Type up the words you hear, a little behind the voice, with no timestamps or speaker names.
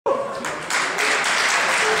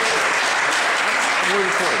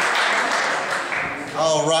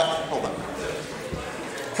All right, hold on.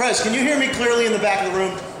 Prez, can you hear me clearly in the back of the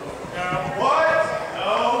room? No. What?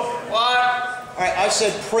 No. What? All right, I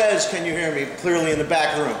said, Prez, can you hear me clearly in the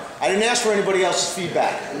back of the room? I didn't ask for anybody else's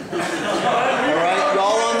feedback. All right,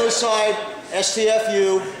 y'all on this side,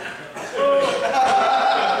 STFU.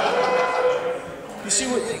 You see,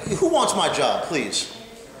 who wants my job, please?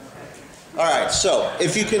 All right, so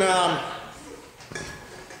if you can,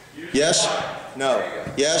 yes? No.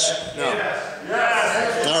 Yes? No. Yes.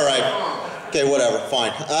 All right. Okay, whatever,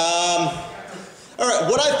 fine. All right,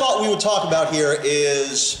 what I thought we would talk about here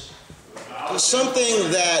is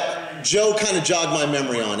something that Joe kind of jogged my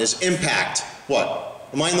memory on, is impact. What?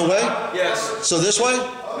 Am I in the way? Yes. So this way?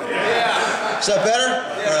 Yeah. Is that better?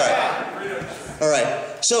 Yeah. All right. All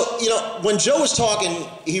right. So, you know, when Joe was talking,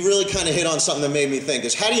 he really kind of hit on something that made me think,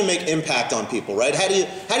 is how do you make impact on people, right? How do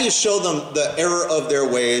you show them the error of their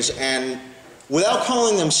ways, and without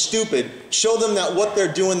calling them stupid, show them that what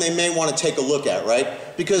they're doing they may want to take a look at,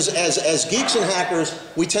 right? Because as geeks and hackers,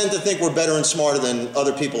 we tend to think we're better and smarter than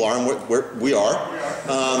other people are, and we are.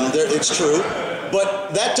 It's true.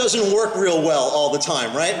 But that doesn't work real well all the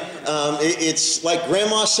time, right? It's like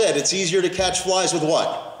Grandma said, it's easier to catch flies with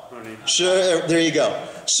what? Sure, there you go.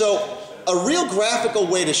 So a real graphical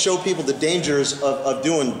way to show people the dangers of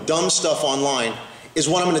doing dumb stuff online is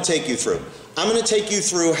what I'm going to take you through. I'm going to take you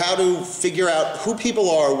through how to figure out who people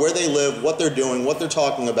are, where they live, what they're doing, what they're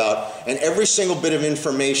talking about, and every single bit of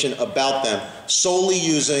information about them solely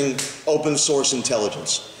using open source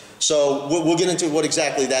intelligence. So we'll get into what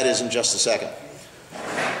exactly that is in just a second.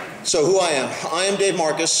 So who I am Dave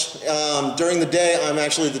Marcus. During the day, I'm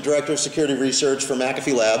actually the Director of Security Research for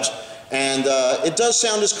McAfee Labs, and it does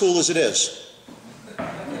sound as cool as it is.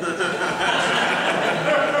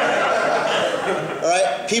 All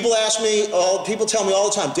right, people people tell me all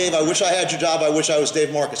the time, Dave, I wish I had your job, I wish I was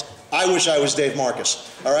Dave Marcus. I wish I was Dave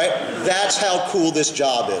Marcus, all right? That's how cool this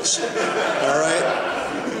job is, all right?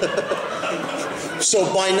 So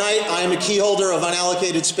by night, I am a key holder of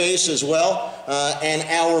unallocated space as well. And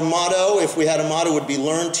our motto, if we had a motto, would be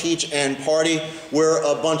learn, teach, and party. We're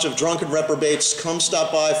a bunch of drunken reprobates. Come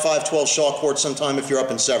stop by 512 Shaw Court sometime if you're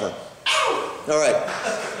up in Severn. All right.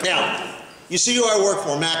 Now, you see who I work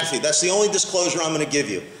for, McAfee. That's the only disclosure I'm going to give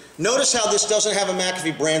you. Notice how this doesn't have a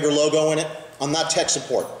McAfee brand or logo in it. I'm not tech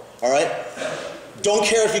support. All right? Don't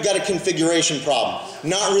care if you got a configuration problem.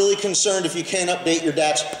 Not really concerned if you can't update your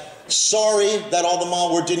DATs. Sorry that all the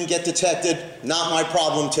malware didn't get detected. Not my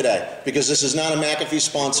problem today, because this is not a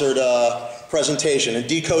McAfee-sponsored presentation. And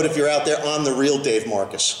Decode, if you're out there, I'm the real Dave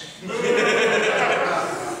Marcus.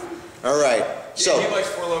 All right. So, yeah, he likes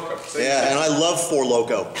Four Loko. So yeah, and I love Four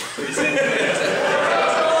Loko.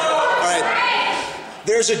 All right.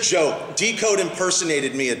 There's a joke. Decode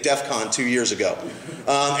impersonated me at DEF CON 2 years ago.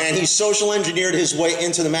 And he social engineered his way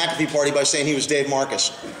into the McAfee party by saying he was Dave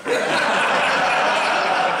Marcus.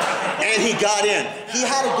 And he got in. He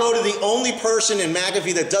had to go to the only person in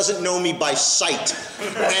McAfee that doesn't know me by sight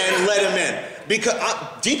and let him in. Because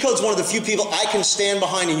Decode's one of the few people I can stand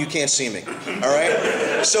behind and you can't see me. All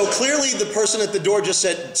right? So clearly the person at the door just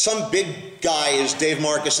said some big guy is Dave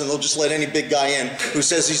Marcus, and they'll just let any big guy in who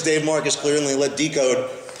says he's Dave Marcus clearly and let Decode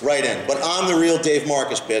right in. But I'm the real Dave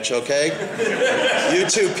Marcus, bitch, okay? You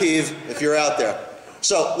too, Peeve, if you're out there.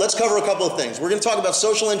 So let's cover a couple of things. We're going to talk about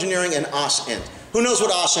social engineering and OSINT. Who knows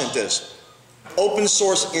what OSINT is? Open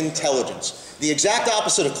source intelligence. The exact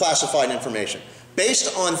opposite of classified information.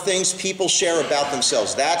 Based on things people share about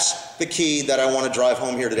themselves. That's the key that I want to drive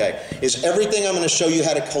home here today. Is everything I'm going to show you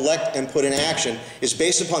how to collect and put in action is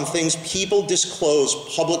based upon things people disclose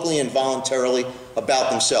publicly and voluntarily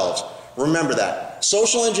about themselves. Remember that.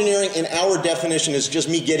 Social engineering, in our definition, is just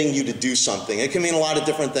me getting you to do something. It can mean a lot of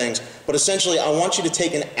different things, but essentially I want you to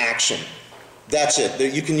take an action. That's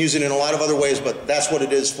it. You can use it in a lot of other ways, but that's what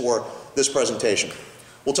it is for this presentation.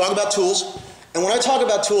 We'll talk about tools, and when I talk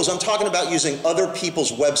about tools, I'm talking about using other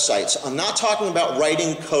people's websites. I'm not talking about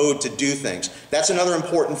writing code to do things. That's another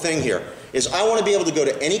important thing here, is I want to be able to go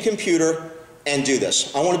to any computer and do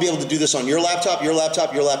this. I want to be able to do this on your laptop, your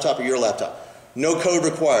laptop, your laptop, or your laptop. No code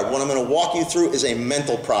required. What I'm going to walk you through is a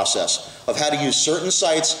mental process of how to use certain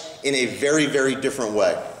sites in a very, very different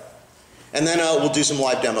way. And then we'll do some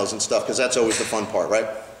live demos and stuff, because that's always the fun part, right?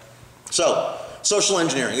 So, social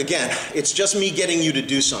engineering. Again, it's just me getting you to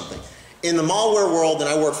do something. In the malware world, and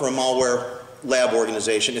I work for a malware lab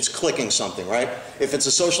organization, it's clicking something, right? If it's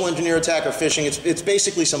a social engineer attack or phishing, it's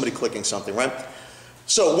basically somebody clicking something, right?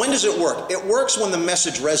 So when does it work? It works when the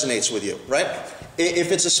message resonates with you, right?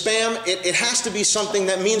 If it's a spam, it has to be something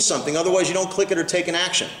that means something, otherwise you don't click it or take an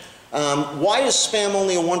action. Why is spam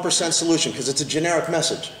only a 1% solution? Because it's a generic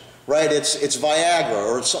message, right? It's Viagra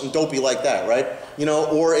or it's something dopey like that, right? You know,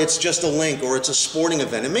 or it's just a link or it's a sporting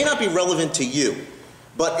event. It may not be relevant to you,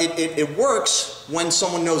 but it works when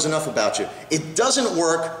someone knows enough about you. It doesn't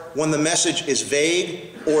work when the message is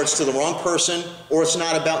vague or it's to the wrong person or it's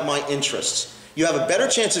not about my interests. You have a better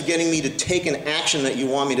chance of getting me to take an action that you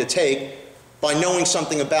want me to take by knowing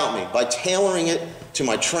something about me, by tailoring it to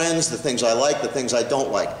my trends, the things I like, the things I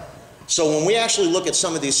don't like. So when we actually look at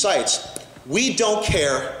some of these sites, we don't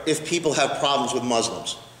care if people have problems with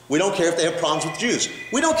Muslims. We don't care if they have problems with Jews.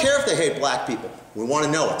 We don't care if they hate black people. We want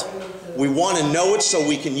to know it. We want to know it so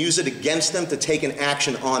we can use it against them to take an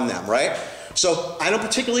action on them, right? So I don't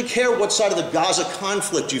particularly care what side of the Gaza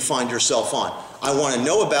conflict you find yourself on. I want to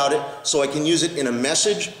know about it so I can use it in a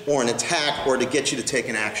message or an attack or to get you to take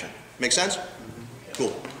an action. Make sense?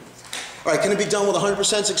 Cool. All right, can it be done with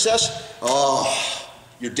 100% success? Oh,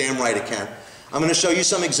 you're damn right it can. I'm going to show you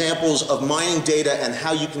some examples of mining data and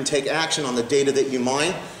how you can take action on the data that you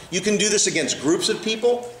mine. You can do this against groups of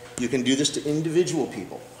people. You can do this to individual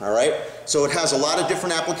people, all right? So it has a lot of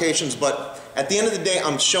different applications, but at the end of the day,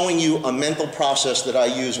 I'm showing you a mental process that I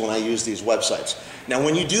use when I use these websites. Now,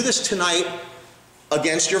 when you do this tonight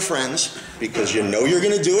against your friends, because you know you're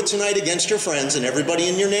going to do it tonight against your friends and everybody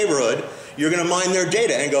in your neighborhood, you're going to mine their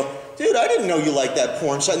data and go, dude, I didn't know you liked that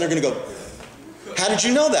porn site. And they're going to go, how did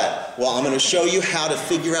you know that? Well, I'm going to show you how to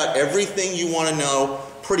figure out everything you want to know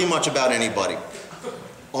pretty much about anybody.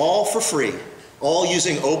 All for free. All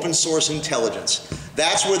using open source intelligence.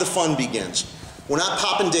 That's where the fun begins. We're not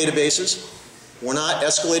popping databases. We're not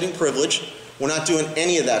escalating privilege. We're not doing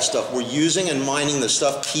any of that stuff. We're using and mining the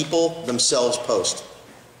stuff people themselves post.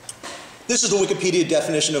 This is the Wikipedia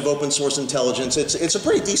definition of open source intelligence. It's a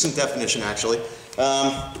pretty decent definition, actually.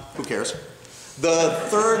 Who cares?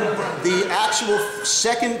 The actual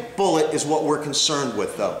second bullet is what we're concerned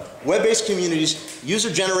with, though. Web-based communities,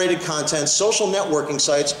 user-generated content, social networking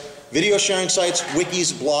sites, video sharing sites,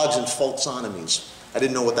 wikis, blogs, and folksonomies. I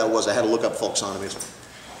didn't know what that was. I had to look up folksonomies.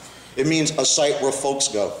 It means a site where folks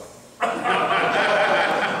go.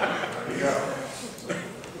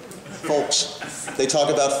 Folks. They talk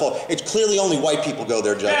about folk. It's clearly only white people go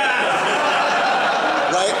there, Joe.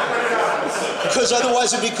 Right? Because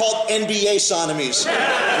otherwise it'd be called NBA sonomies.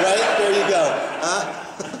 Right? There you go. Huh?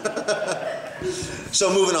 So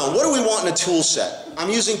moving on. What do we want in a tool set? I'm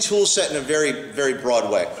using tool set in a very, very broad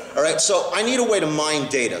way. All right, so I need a way to mine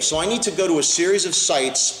data. So I need to go to a series of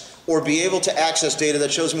sites or be able to access data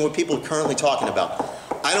that shows me what people are currently talking about.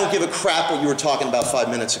 I don't give a crap what you were talking about 5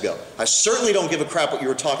 minutes ago. I certainly don't give a crap what you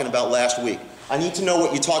were talking about last week. I need to know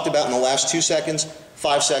what you talked about in the last 2 seconds,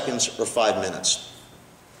 5 seconds, or 5 minutes.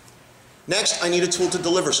 Next, I need a tool to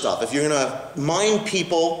deliver stuff. If you're going to mine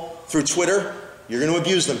people through Twitter, you're going to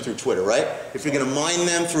abuse them through Twitter, right? If you're going to mine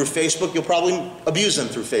them through Facebook, you'll probably abuse them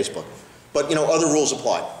through Facebook. But, you know, other rules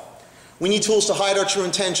apply. We need tools to hide our true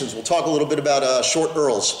intentions. We'll talk a little bit about short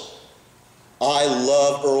URLs. I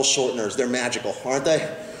love URL shorteners. They're magical, aren't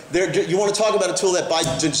they? You want to talk about a tool that by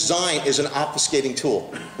design is an obfuscating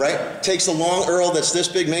tool, right? Takes the long URL that's this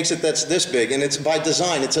big, makes it that's this big, and it's by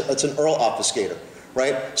design, it's an URL obfuscator,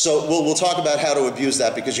 right? So we'll talk about how to abuse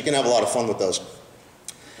that because you can have a lot of fun with those.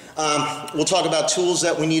 We'll talk about tools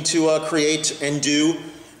that we need to create and do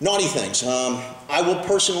naughty things. I will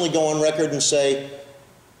personally go on record and say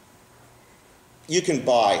you can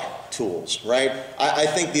buy tools, right? I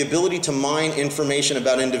think the ability to mine information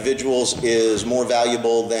about individuals is more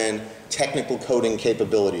valuable than technical coding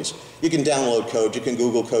capabilities. You can download code, you can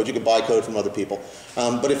Google code, you can buy code from other people.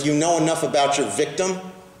 But if you know enough about your victim,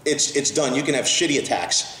 it's done. You can have shitty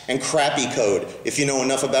attacks and crappy code. If you know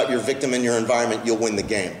enough about your victim and your environment, you'll win the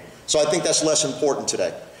game. So I think that's less important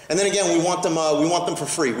today. And then again, we want them for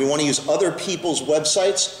free. We want to use other people's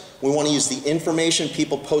websites. We want to use the information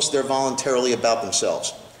people post there voluntarily about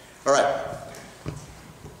themselves. All right.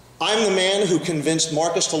 I'm the man who convinced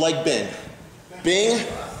Marcus to like Bing. Bing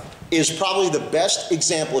is probably the best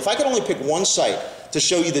example. If I could only pick one site to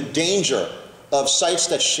show you the danger of sites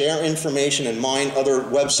that share information and mine other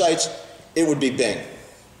websites, it would be Bing.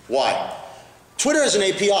 Why? Twitter is an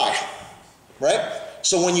API, right?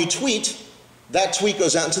 So when you tweet, that tweet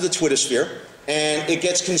goes out into the Twitter sphere and it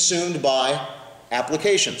gets consumed by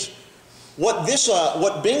applications. What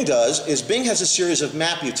Bing does is Bing has a series of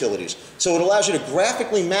map utilities. So it allows you to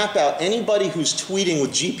graphically map out anybody who's tweeting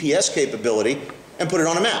with GPS capability and put it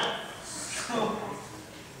on a map.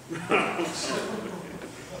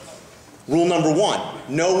 Rule number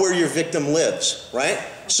 1, know where your victim lives, right?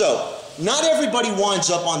 So not everybody winds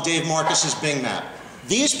up on Dave Marcus's Bing map.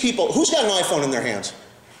 These people, who's got an iPhone in their hands?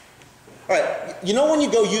 All right, you know when you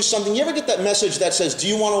go use something, you ever get that message that says, do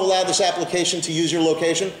you want to allow this application to use your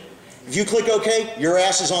location? If you click OK, your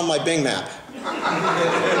ass is on my Bing map.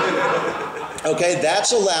 Okay,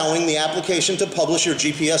 that's allowing the application to publish your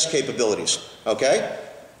GPS capabilities. Okay?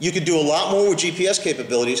 You could do a lot more with GPS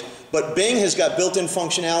capabilities, but Bing has got built-in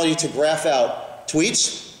functionality to graph out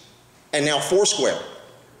tweets and now Foursquare.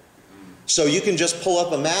 So you can just pull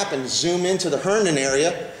up a map and zoom into the Herndon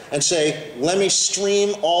area and say, let me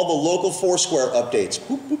stream all the local Foursquare updates.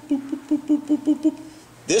 Boop, boop, boop, boop, boop, boop, boop, boop, boop.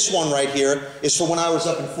 This one right here is for when I was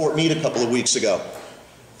up in Fort Meade a couple of weeks ago.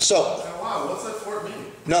 So, wow, what's that Fort Meade?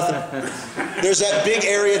 nothing. There's that big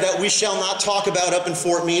area that we shall not talk about up in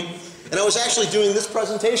Fort Meade. And I was actually doing this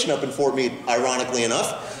presentation up in Fort Meade, ironically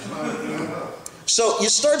enough. So you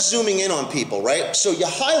start zooming in on people, right? So you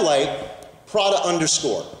highlight Prada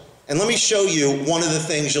underscore. And let me show you one of the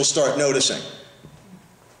things you'll start noticing.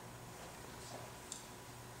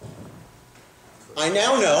 I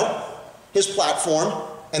now know his platform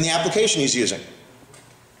and the application he's using.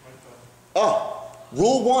 Oh,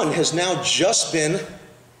 rule 1 has now just been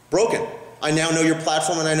broken. I now know your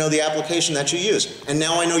platform and I know the application that you use. And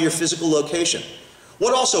now I know your physical location.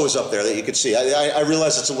 What also is up there that you could see? I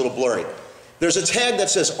realize it's a little blurry. There's a tag that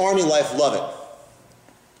says Army Life Love It.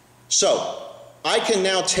 So I can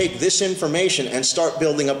now take this information and start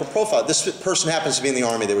building up a profile. This person happens to be in the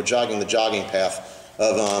Army. They were jogging the jogging path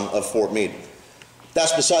of Fort Meade.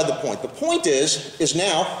 That's beside the point. The point is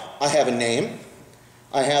now I have a name.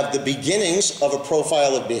 I have the beginnings of a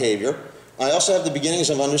profile of behavior. I also have the beginnings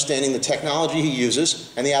of understanding the technology he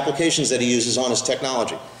uses and the applications that he uses on his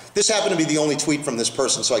technology. This happened to be the only tweet from this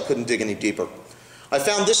person, so I couldn't dig any deeper. I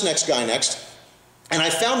found this next guy next, and I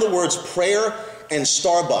found the words prayer and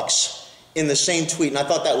Starbucks in the same tweet, and I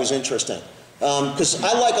thought that was interesting. Because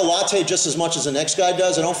I like a latte just as much as the next guy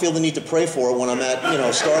does. I don't feel the need to pray for it when I'm at,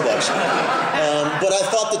 Starbucks. But I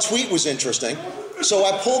thought the tweet was interesting. So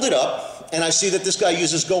I pulled it up, and I see that this guy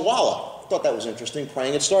uses Gowalla. I thought that was interesting,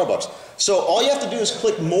 praying at Starbucks. So all you have to do is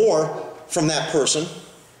click more from that person,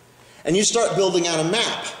 and you start building out a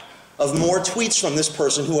map of more tweets from this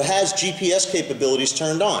person who has GPS capabilities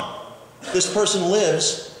turned on. This person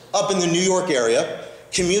lives up in the New York area,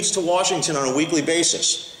 commutes to Washington on a weekly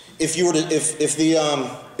basis. If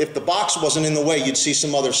the box wasn't in the way, you'd see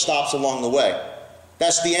some other stops along the way.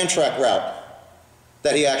 That's the Amtrak route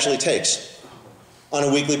that he actually takes on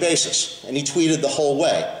a weekly basis, and he tweeted the whole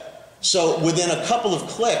way. So within a couple of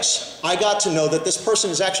clicks, I got to know that this person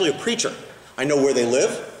is actually a preacher. I know where they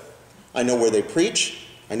live, I know where they preach,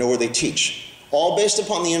 I know where they teach, all based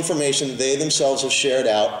upon the information they themselves have shared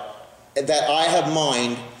out that I have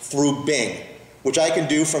mined through Bing, which I can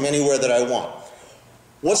do from anywhere that I want.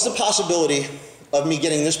 What's the possibility of me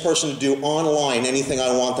getting this person to do online anything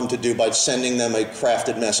I want them to do by sending them a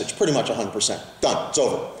crafted message? Pretty much 100%. Done. It's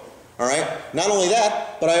over. All right? Not only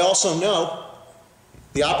that, but I also know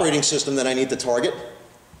the operating system that I need to target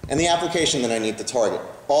and the application that I need to target,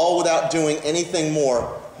 all without doing anything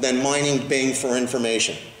more than mining Bing for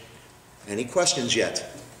information. Any questions yet?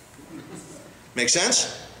 Make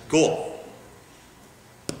sense? Cool.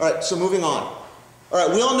 All right, so moving on. All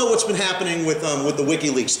right, we all know what's been happening with the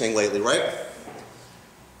WikiLeaks thing lately, right?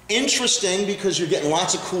 Interesting because you're getting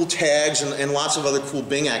lots of cool tags and lots of other cool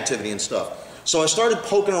Bing activity and stuff. So I started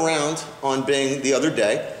poking around on Bing the other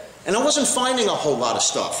day, and I wasn't finding a whole lot of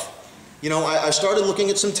stuff. I started looking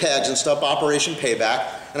at some tags and stuff, Operation Payback,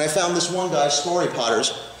 and I found this one guy, Story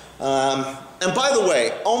Potters. And by the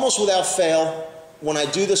way, almost without fail, when I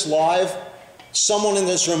do this live, someone in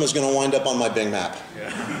this room is going to wind up on my Bing map.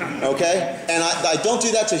 Yeah. Okay? And I don't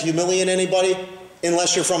do that to humiliate anybody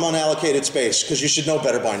unless you're from unallocated space, because you should know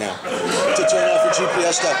better by now to turn off your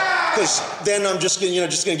GPS stuff. Because then I'm just going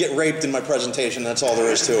to get raped in my presentation. That's all there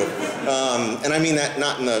is to it. And I mean that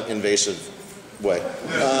not in an invasive way.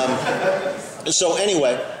 So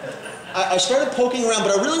anyway, I started poking around,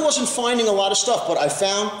 but I really wasn't finding a lot of stuff. But I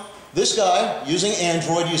found this guy using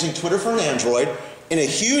Android, using Twitter for an Android, in a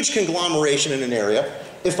huge conglomeration in an area.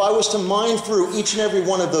 If I was to mine through each and every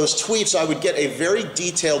one of those tweets, I would get a very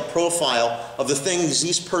detailed profile of the things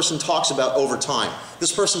this person talks about over time.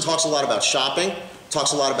 This person talks a lot about shopping,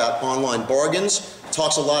 talks a lot about online bargains,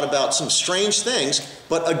 talks a lot about some strange things,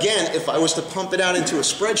 but again, if I was to pump it out into a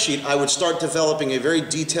spreadsheet, I would start developing a very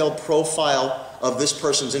detailed profile of this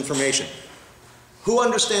person's information. Who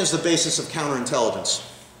understands the basis of counterintelligence?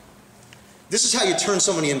 This is how you turn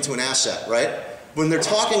somebody into an asset, right? When they're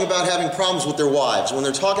talking about having problems with their wives, when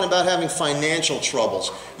they're talking about having financial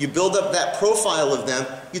troubles, you build up that profile of them,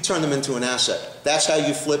 you turn them into an asset. That's how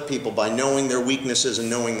you flip people, by knowing their weaknesses and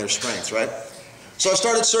knowing their strengths, right? So I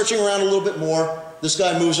started searching around a little bit more. This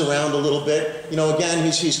guy moves around a little bit. Again,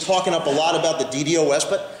 he's talking up a lot about the DDoS,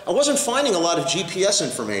 but I wasn't finding a lot of GPS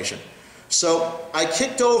information. So I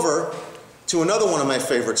kicked over to another one of my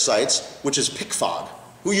favorite sites, which is PicFog.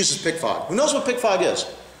 Who uses PicFog? Who knows what PicFog is?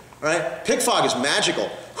 All right? PicFog is magical.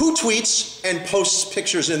 Who tweets and posts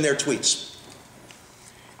pictures in their tweets?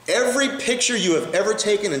 Every picture you have ever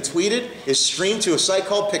taken and tweeted is streamed to a site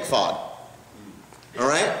called PicFog. All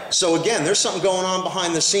right? So again, there's something going on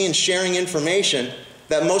behind the scenes sharing information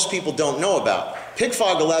that most people don't know about.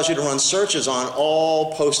 PicFog allows you to run searches on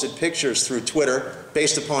all posted pictures through Twitter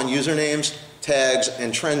based upon usernames, tags,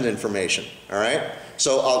 and trend information. All right?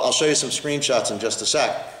 So I'll show you some screenshots in just a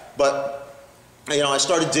sec. But you know, I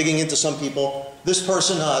started digging into some people. This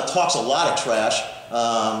person talks a lot of trash,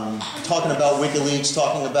 talking about WikiLeaks,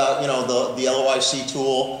 talking about, you know, the LOIC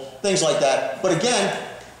tool, things like that. But again,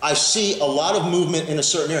 I see a lot of movement in a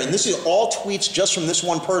certain area. And this is all tweets just from this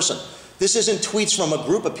one person. This isn't tweets from a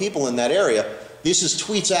group of people in that area. This is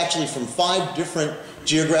tweets actually from 5 different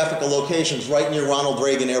geographical locations right near Ronald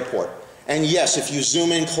Reagan Airport. And yes, if you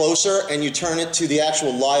zoom in closer and you turn it to the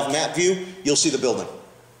actual live map view, you'll see the building.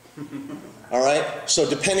 All right? So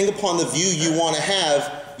depending upon the view you want to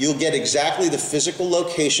have, you'll get exactly the physical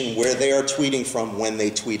location where they are tweeting from when they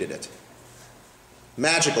tweeted it.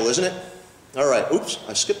 Magical, isn't it? All right. Oops,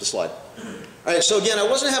 I skipped the slide. All right, so again, I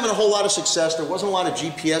wasn't having a whole lot of success. There wasn't a lot of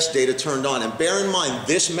GPS data turned on. And bear in mind,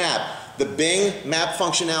 this map, the Bing map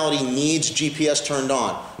functionality needs GPS turned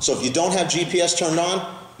on. So if you don't have GPS turned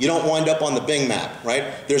on, you don't wind up on the Bing map,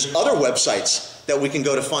 right? There's other websites that we can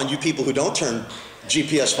go to find you people who don't turn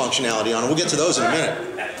GPS functionality on. We'll get to those in a minute.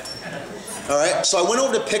 All right, so I went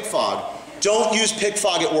over to PicFog. Don't use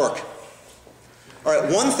PicFog at work. All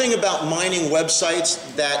right, one thing about mining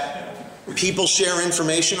websites that people share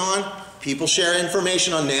information on, people share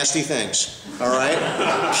information on nasty things, all right?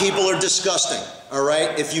 People are disgusting, all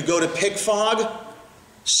right? If you go to PicFog,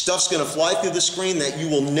 stuff's gonna fly through the screen that you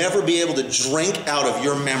will never be able to drink out of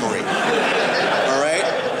your memory, all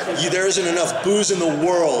right? There isn't enough booze in the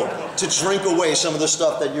world to drink away some of the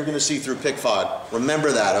stuff that you're gonna see through PicFog.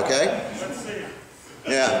 Remember that, okay?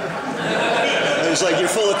 Yeah. It's like, you're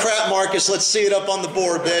full of crap, Marcus, let's see it up on the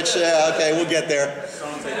board, bitch. Yeah, okay, we'll get there.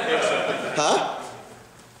 Huh?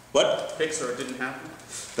 What? Pixar didn't happen.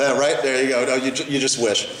 Yeah, right, there you go. No, you just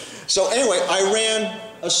wish. So anyway, I ran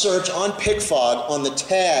a search on PicFog on the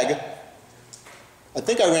tag. I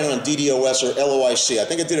think I ran it on DDoS or LOIC. I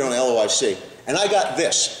think I did it on LOIC. And I got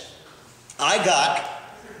this. I got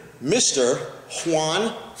Mr.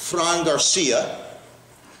 Juan Fran Garcia,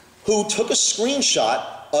 who took a screenshot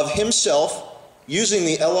of himself using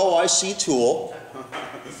the LOIC tool,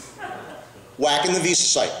 whacking the Visa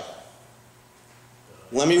site.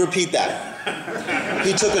 Let me repeat that.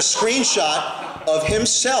 He took a screenshot of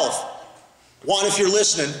himself. Juan, if you're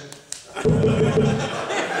listening,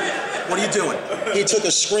 what are you doing? He took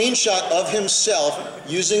a screenshot of himself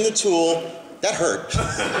using the tool. That hurt.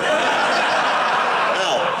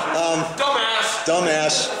 Ow. Dumbass.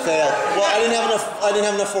 Dumbass. Fail. Well, I didn't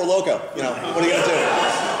have enough for Loco. You know, what are you gonna do?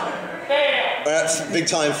 Fail. That's a big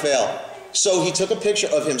time fail. So he took a picture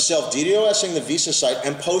of himself DDoSing the Visa site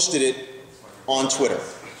and posted it on Twitter.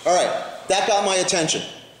 All right, that got my attention.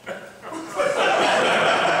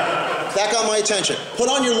 That got my attention. Put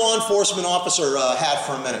on your law enforcement officer hat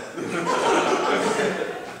for a minute.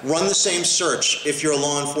 Run the same search if you're a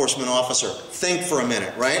law enforcement officer. Think for a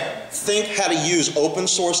minute, right? Think how to use open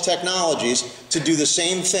source technologies to do the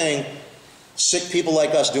same thing sick people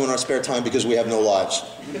like us do in our spare time because we have no lives.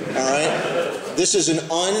 All right? This is an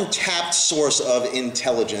untapped source of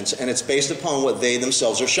intelligence, and it's based upon what they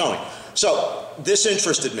themselves are showing. So this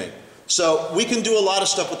interested me. So we can do a lot of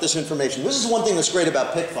stuff with this information. This is one thing that's great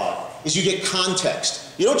about PicFog, is you get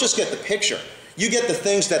context. You don't just get the picture. You get the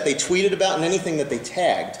things that they tweeted about and anything that they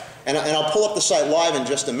tagged. And I'll pull up the site live in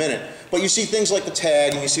just a minute. But you see things like the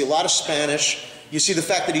tag, and you see a lot of Spanish. You see the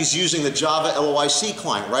fact that he's using the Java LOIC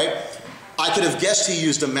client, right? I could have guessed he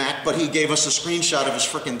used a Mac, but he gave us a screenshot of his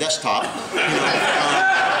frickin' desktop.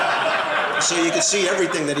 So you can see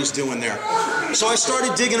everything that he's doing there. So I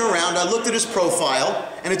started digging around. I looked at his profile,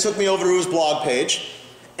 and it took me over to his blog page.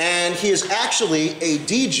 And he is actually a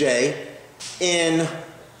DJ in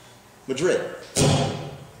Madrid.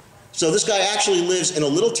 So this guy actually lives in a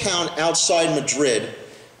little town outside Madrid.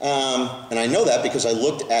 And I know that because I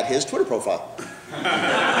looked at his Twitter profile.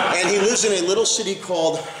 And he lives in a little city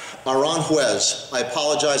called Aranjuez. I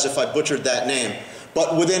apologize if I butchered that name.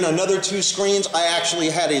 But within another 2 screens, I actually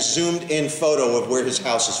had a zoomed in photo of where his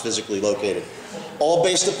house is physically located. All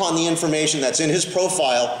based upon the information that's in his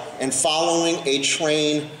profile and following a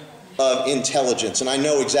train of intelligence. And I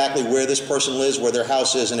know exactly where this person lives, where their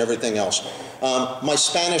house is, and everything else. My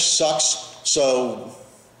Spanish sucks, so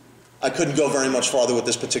I couldn't go very much farther with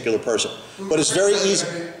this particular person. But it's very easy.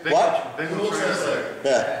 What? Google Translate.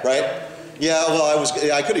 Yeah, right? Yeah, well,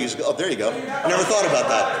 I could have used, oh, there you go. I never thought about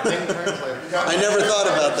that. I never thought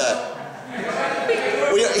about that.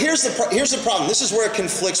 Well, yeah, here's the problem. This is where it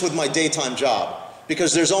conflicts with my daytime job,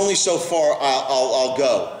 because there's only so far I'll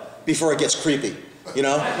go before it gets creepy, you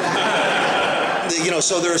know?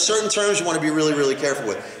 So there are certain terms you want to be really, really careful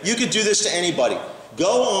with. You could do this to anybody.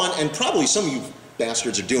 Go on, and probably some of you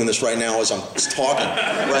bastards are doing this right now as I'm talking,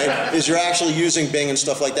 right? Is you're actually using Bing and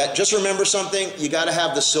stuff like that. Just remember something, you got to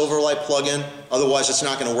have the Silverlight plugin, otherwise it's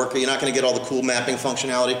not going to work. You're not going to get all the cool mapping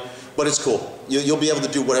functionality, but it's cool. You'll be able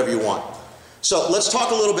to do whatever you want. So let's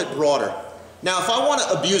talk a little bit broader. Now, if I want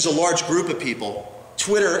to abuse a large group of people,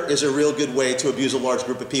 Twitter is a real good way to abuse a large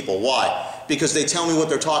group of people. Why? Because they tell me what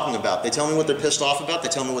they're talking about. They tell me what they're pissed off about. They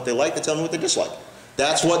tell me what they like. They tell me what they dislike.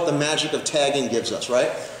 That's what the magic of tagging gives us,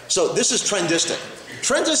 right? So this is Trendistic.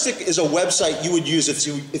 Trendistic is a website you would use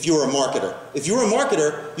if you were a marketer. If you were a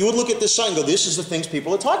marketer, you would look at this site and go, this is the things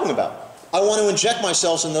people are talking about. I want to inject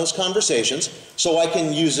myself in those conversations so I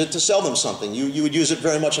can use it to sell them something. You would use it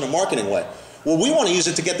very much in a marketing way. Well, we want to use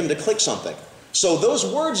it to get them to click something. So those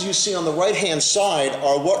words you see on the right-hand side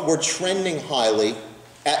are what were trending highly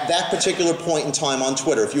at that particular point in time on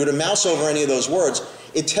Twitter. If you were to mouse over any of those words,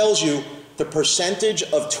 it tells you the percentage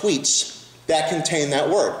of tweets that contain that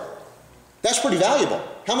word. That's pretty valuable.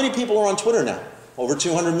 How many people are on Twitter now? Over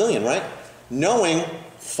 200 million, right? Knowing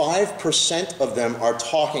 5% of them are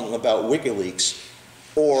talking about WikiLeaks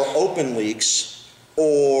or OpenLeaks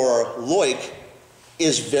or Loic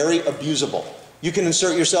is very abusable. You can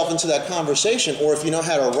insert yourself into that conversation, or if you know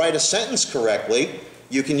how to write a sentence correctly,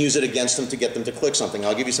 you can use it against them to get them to click something.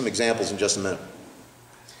 I'll give you some examples in just a minute.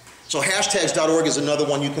 So hashtags.org is another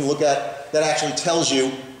one you can look at that actually tells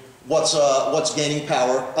you what's gaining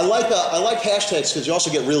power. I like hashtags because you also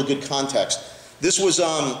get real good context. This was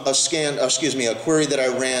a query that I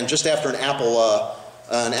ran just after an Apple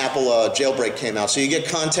jailbreak came out. So you get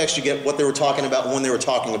context, you get what they were talking about when they were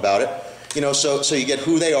talking about it. So you get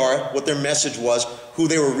who they are, what their message was, who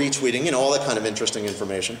they were retweeting, all that kind of interesting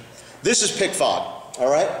information. This is PicFog, all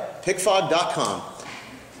right? PicFog.com.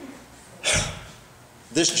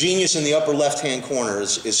 This genius in the upper left-hand corner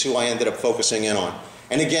is who I ended up focusing in on.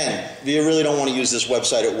 And again, you really don't want to use this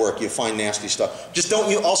website at work. You find nasty stuff. Just don't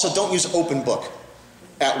use OpenBook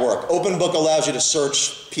at work. OpenBook allows you to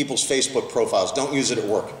search people's Facebook profiles. Don't use it at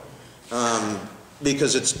work.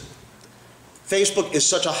 Because Facebook is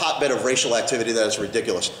such a hotbed of racial activity that it's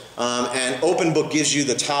ridiculous. And OpenBook gives you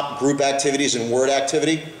the top group activities and word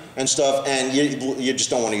activity and stuff, and you just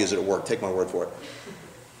don't want to use it at work. Take my word for it.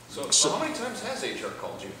 So how many times has HR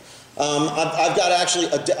called you?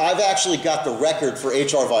 I've actually got the record for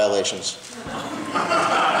HR violations.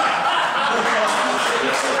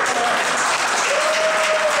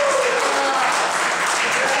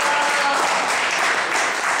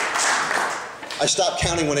 I stopped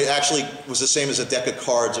counting when it actually was the same as a deck of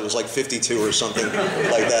cards. It was like 52 or something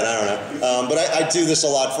like that. I don't know. But I do this a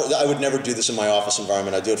lot. I would never do this in my office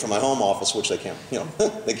environment. I do it for my home office, which they can't,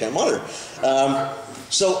 they can't monitor.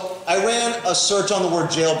 So I ran a search on the word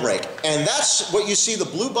jailbreak, and that's what you see. The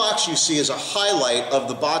blue box you see is a highlight of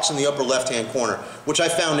the box in the upper left-hand corner, which I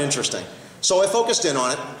found interesting. So I focused in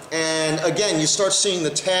on it, and again, you start seeing the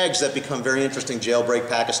tags that become very interesting: jailbreak,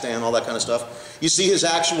 Pakistan, all that kind of stuff. You see his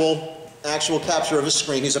actual capture of his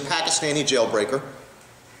screen. He's a Pakistani jailbreaker.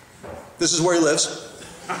 This is where he lives,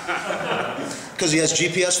 because he has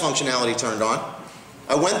GPS functionality turned on.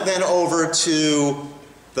 I went then over to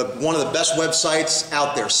one of the best websites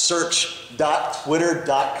out there,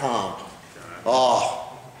 search.twitter.com. Oh,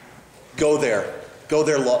 go there. Go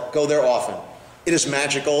there often. It is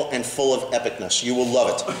magical and full of epicness. You will love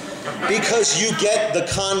it. Because you get the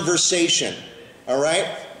conversation, all right?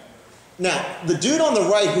 Now, the dude on the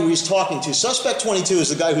right who he's talking to, Suspect 22 is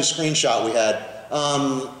the guy whose screenshot we had.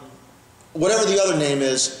 Whatever the other name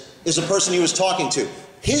is the person he was talking to.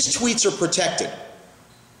 His tweets are protected.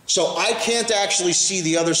 So I can't actually see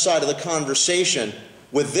the other side of the conversation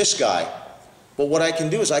with this guy. But what I can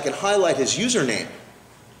do is I can highlight his username.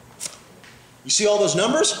 You see all those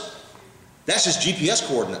numbers? That's his GPS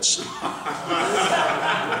coordinates.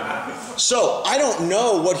 So I don't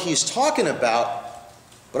know what he's talking about,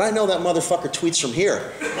 but I know that motherfucker tweets from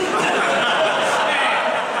here.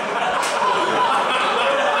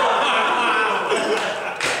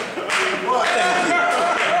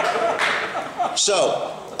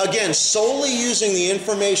 So, again, solely using the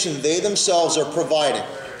information they themselves are providing.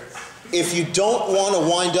 If you don't want to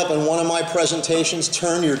wind up in one of my presentations,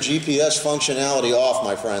 turn your GPS functionality off,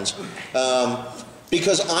 my friends.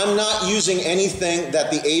 Because I'm not using anything that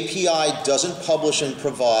the API doesn't publish and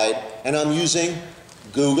provide, and I'm using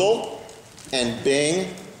Google and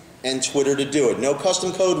Bing and Twitter to do it. No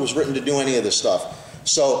custom code was written to do any of this stuff.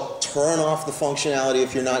 So turn off the functionality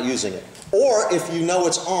if you're not using it. Or if you know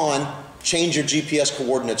it's on, change your GPS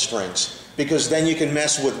coordinate strings, because then you can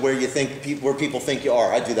mess with where people think you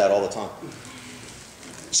are. I do that all the time.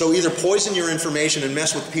 So either poison your information and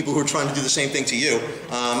mess with people who are trying to do the same thing to you,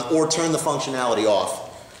 or turn the functionality off.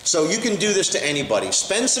 So you can do this to anybody.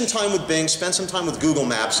 Spend some time with Bing, spend some time with Google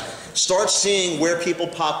Maps, start seeing where people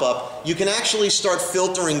pop up. You can actually start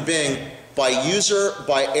filtering Bing by user,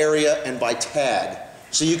 by area, and by tag.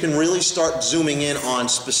 So you can really start zooming in on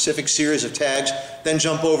specific series of tags, then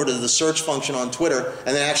jump over to the search function on Twitter,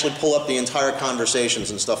 and then actually pull up the entire conversations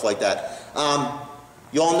and stuff like that.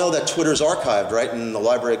 You all know that Twitter's archived, right, in the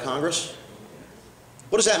Library of Congress?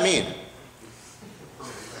 What does that mean?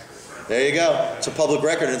 There you go. It's a public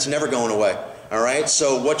record and it's never going away. All right?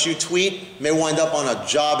 So what you tweet may wind up on a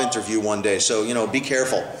job interview one day. So, you know, be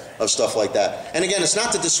careful of stuff like that. And again, it's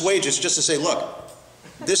not to dissuade you, it's just to say, look,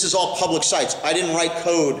 this is all public sites. I didn't write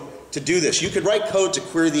code to do this. You could write code to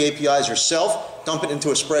query the APIs yourself, dump it into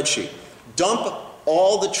a spreadsheet. Dump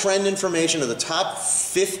all the trend information of the top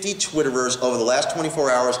 50 Twitterers over the last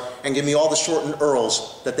 24 hours and give me all the shortened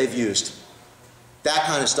URLs that they've used. That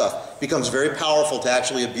kind of stuff becomes very powerful to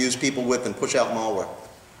actually abuse people with and push out malware.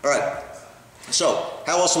 All right, so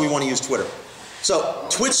how else do we want to use Twitter? So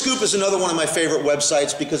TwitScoop is another one of my favorite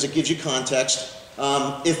websites because it gives you context.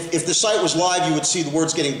 If the site was live, you would see the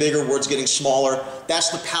words getting bigger, words getting smaller. That's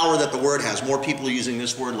the power that the word has. More people are using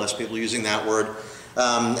this word, less people are using that word.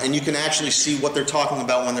 And you can actually see what they're talking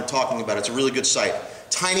about when they're talking about it. It's a really good site.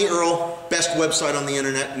 TinyURL, best website on the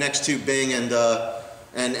internet next to Bing and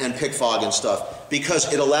PicFog and stuff,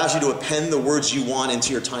 because it allows you to append the words you want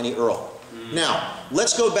into your TinyURL. Now,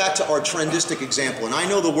 let's go back to our trendistic example, and I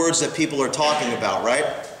know the words that people are talking about, right?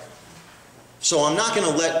 So I'm not going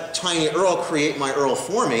to let TinyURL create my URL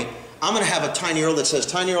for me. I'm going to have a TinyURL that says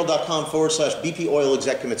tinyurl.com/BP oil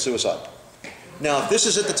exec commit suicide. Now, if this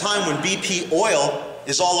is at the time when BP oil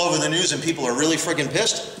is all over the news and people are really friggin'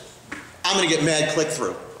 pissed, I'm going to get mad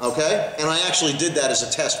click-through, okay? And I actually did that as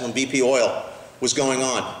a test when BP oil was going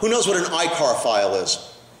on. Who knows what an iCar file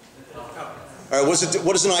is? All right, what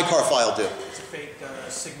does an iCar file do? It's a fake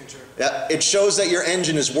signature. Yeah, it shows that your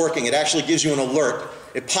engine is working. It actually gives you an alert.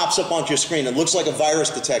 It pops up onto your screen. It looks like a virus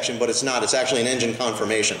detection, but it's not. It's actually an engine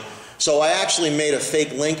confirmation. So I actually made a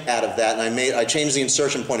fake link out of that, and I changed the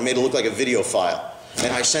insertion point and made it look like a video file.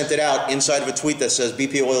 And I sent it out inside of a tweet that says,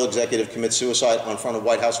 BP oil executive commits suicide on front of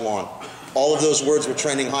White House lawn. All of those words were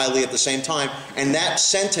trending highly at the same time, and that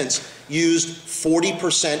sentence used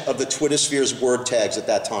 40% of the Twittersphere's word tags at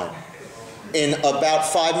that time. In about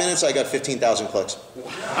 5 minutes, I got 15,000 clicks.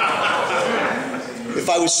 If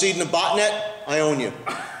I was seeding a botnet, I own you.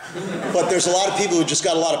 But there's a lot of people who just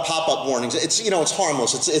got a lot of pop-up warnings. It's, you know, it's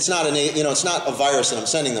harmless. It's not it's not a virus that I'm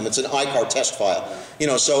sending them. It's an iCar test file. You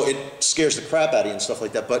know, so it scares the crap out of you and stuff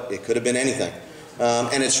like that. But it could have been anything,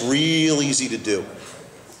 and it's real easy to do.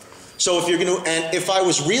 So if you're going to, and if I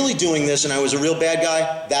was really doing this and I was a real bad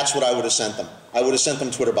guy, that's what I would have sent them. I would have sent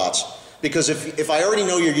them Twitter bots. Because if I already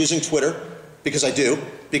know you're using Twitter, because I do,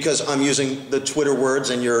 because I'm using the Twitter words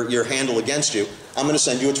and your handle against you, I'm going to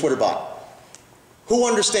send you a Twitter bot. Who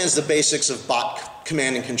understands the basics of bot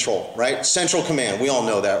command and control, right? Central command, we all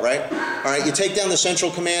know that, right? All right, you take down the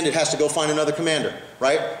central command, it has to go find another commander,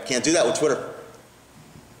 right? Can't do that with Twitter.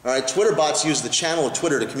 All right, Twitter bots use the channel of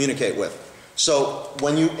Twitter to communicate with. So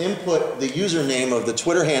when you input the username of the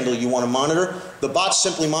Twitter handle you want to monitor, the bot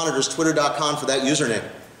simply monitors twitter.com for that username.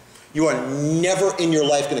 You are never in your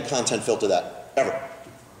life going to content filter that, ever.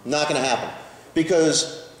 Not going to happen.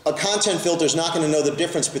 Because a content filter is not going to know the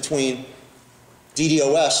difference between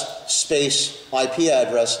DDoS space IP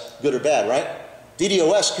address, good or bad, right?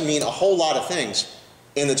 DDoS can mean a whole lot of things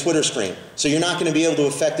in the Twitter stream. So you're not going to be able to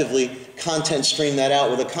effectively content stream that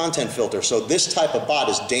out with a content filter. So this type of bot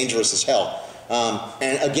is dangerous as hell.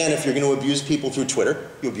 And again, if you're going to abuse people through Twitter,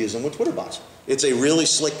 you abuse them with Twitter bots. It's a really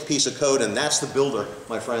slick piece of code, and that's the builder,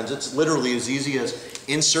 my friends. It's literally as easy as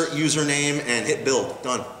insert username and hit build.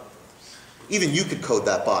 Done. Even you could code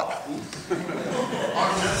that bot.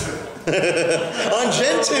 On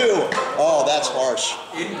Gentoo. Oh, that's harsh.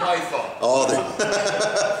 In Python.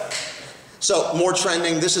 Oh, so more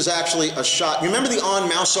trending. This is actually a shot. You remember the on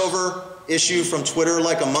mouse over issue from Twitter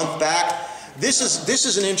like a month back? This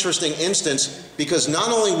is an interesting instance because not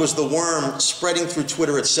only was the worm spreading through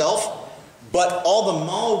Twitter itself, but all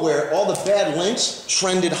the malware, all the bad links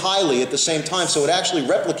trended highly at the same time, so it actually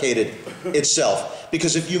replicated itself.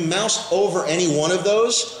 because if you moused over any one of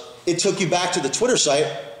those, it took you back to the Twitter site,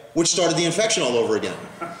 which started the infection all over again.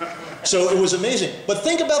 So it was amazing. But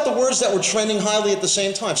think about the words that were trending highly at the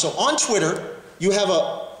same time. So on Twitter, you have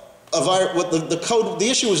the code, the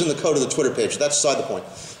issue was in the code of the Twitter page, that's beside the point.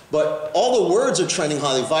 But all the words are trending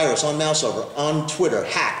highly: virus, on mouse over, on Twitter,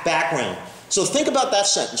 hack, background. So think about that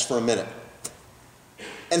sentence for a minute.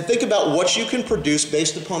 And think about what you can produce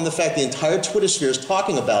based upon the fact the entire Twitter sphere is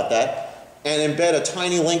talking about that, and embed a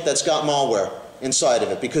tiny link that's got malware inside of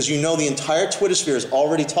it, because you know the entire Twitter sphere is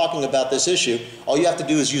already talking about this issue. All you have to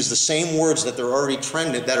do is use the same words that are already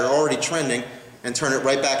trending, and turn it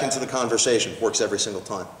right back into the conversation. Works every single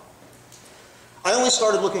time. I only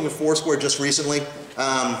started looking at Foursquare just recently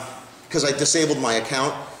because I disabled my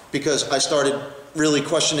account, because I started really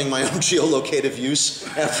questioning my own geolocative use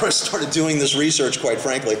after I started doing this research, quite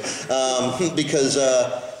frankly, because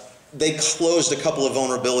they closed a couple of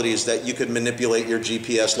vulnerabilities that you could manipulate your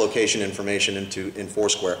GPS location information in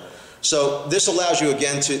Foursquare. So this allows you,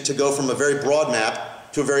 again, to go from a very broad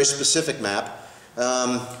map to a very specific map.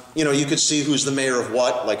 You know, you could see who's the mayor of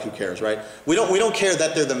what, like who cares, right? We don't care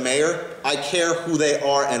that they're the mayor. I care who they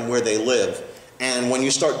are and where they live. And when you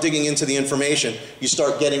start digging into the information, you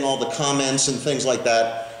start getting all the comments and things like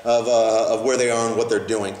that of where they are and what they're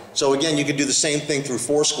doing. So again, you could do the same thing through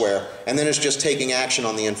Foursquare, and then it's just taking action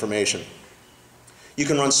on the information. You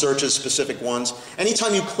can run searches, specific ones.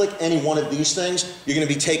 Anytime you click any one of these things, you're going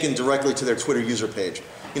to be taken directly to their Twitter user page.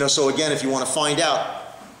 You know, so again, if you want to find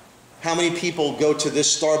out how many people go to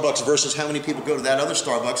this Starbucks versus how many people go to that other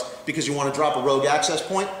Starbucks because you want to drop a rogue access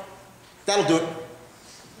point, that'll do it.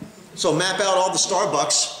 So map out all the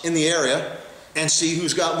Starbucks in the area and see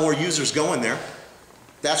who's got more users going there.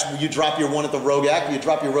 That's where you drop your one at the you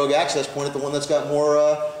drop your rogue access point at the one that's got more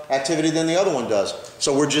activity than the other one does.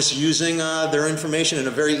 So we're just using their information in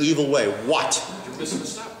a very evil way. What? You're missing a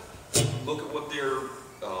step. Look at what their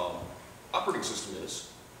operating system is,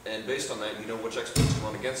 and based on that, you know which exploits to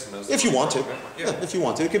run against them. If you want to. Yeah, if you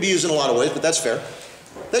want to. It could be used in a lot of ways, but that's fair.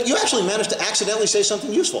 That you actually managed to accidentally say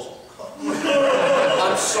something useful.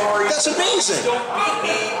 I'm sorry. That's amazing. Don't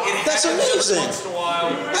beat me. That's amazing. Once in a while.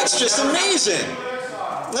 That's just amazing.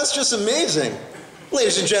 That's just amazing.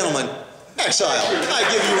 Ladies and gentlemen, Exile. I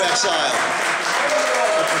give you Exile.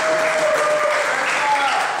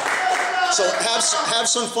 So have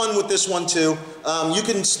some fun with this one too. You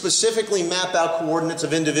can specifically map out coordinates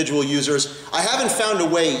of individual users. I haven't found a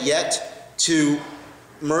way yet to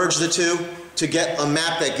merge the two, to get a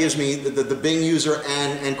map that gives me the Bing user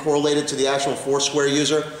and correlate it to the actual Foursquare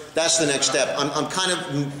user. That's the next step. I'm kind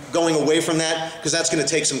of going away from that because that's going to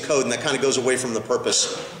take some code, and that kind of goes away from the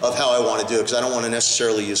purpose of how I want to do it, because I don't want to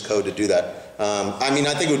necessarily use code to do that. I mean,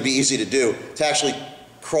 I think it would be easy to do, to actually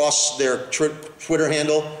cross their Twitter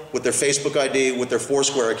handle with their Facebook ID, with their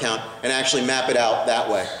Foursquare account, and actually map it out that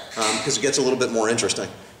way, because it gets a little bit more interesting.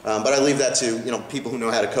 But I leave that to people who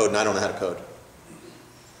know how to code, and I don't know how to code.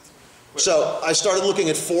 So I started looking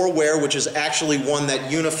at 4Where, which is actually one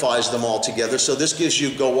that unifies them all together. So this gives you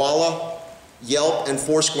Gowalla, Yelp, and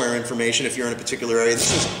Foursquare information if you're in a particular area.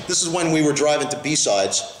 This is when we were driving to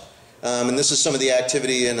B-Sides, and this is some of the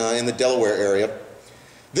activity in the Delaware area.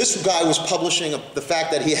 This guy was publishing the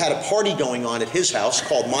fact that he had a party going on at his house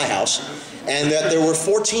called My House, and that there were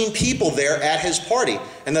 14 people there at his party,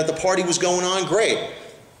 and that the party was going on great.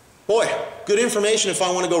 Boy, good information if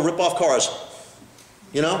I want to go rip off cars.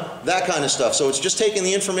 You know, that kind of stuff. So it's just taking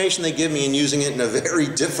the information they give me and using it in a very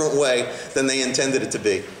different way than they intended it to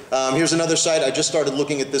be. Here's another site. I just started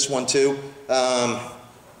looking at this one too.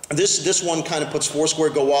 This one kind of puts Foursquare,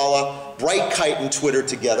 Gowalla, Brightkite, and Twitter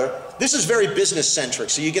together. This is very business-centric,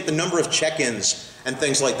 so you get the number of check-ins and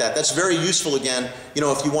things like that. That's very useful, again,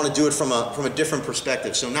 if you want to do it from a different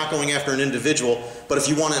perspective. So not going after an individual, but if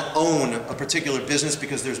you want to own a particular business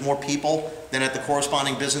because there's more people than at the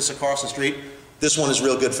corresponding business across the street, this one is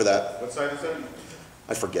real good for that. What site is that?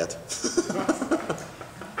 I forget.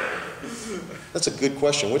 That's a good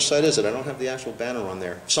question. Which site is it? I don't have the actual banner on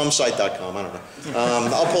there. Somesite.com, I don't know.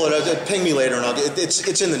 I'll pull it out. Ping me later, and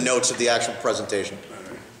it's in the notes of the actual presentation.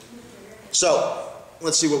 So,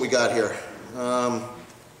 let's see what we got here.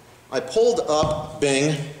 I pulled up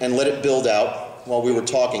Bing and let it build out while we were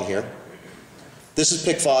talking here. This is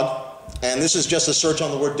PicFog, and this is just a search on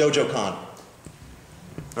the word Dojocon.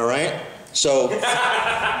 All right? So,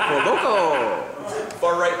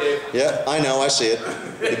 Far right, Dave. yeah, I know, I see it.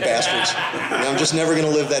 You bastards. I'm just never going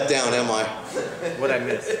to live that down, am I? What I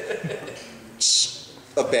missed?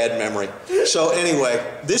 A bad memory. So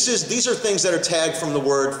anyway, these are things that are tagged from the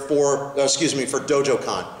word for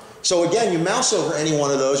Dojocon. So again, you mouse over any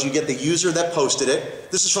one of those, you get the user that posted it.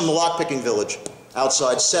 This is from the Lockpicking Village.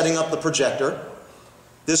 outside setting up the projector.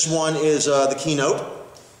 This one is the keynote.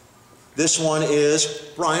 This one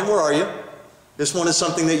is, Brian, where are you? This one is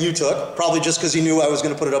something that you took, probably just because he knew I was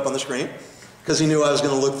going to put it up on the screen, because he knew I was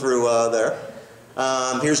going to look through there.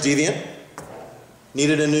 Here's Deviant.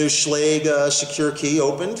 Needed a new Schlage secure key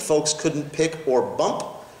opened. Folks couldn't pick or bump,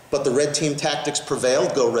 but the red team tactics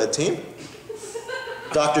prevailed. Go red team.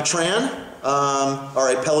 Dr. Tran. All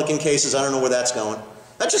right, Pelican cases. I don't know where that's going.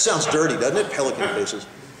 That just sounds dirty, doesn't it? Pelican cases.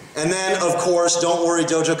 And then, of course, don't worry,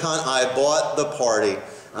 Dojocon, I bought the party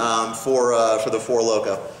for the Four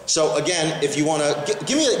Loko. So again, if you want to,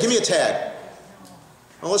 give me a tag.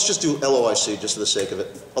 Well, let's just do LOIC just for the sake of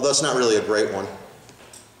it. Although it's not really a great one.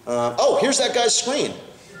 Oh, here's that guy's screen.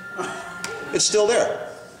 It's still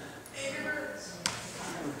there.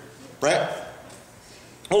 Right?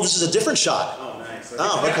 Oh, this is a different shot. Oh, nice.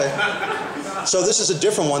 Oh, okay. So this is a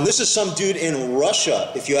different one. This is some dude in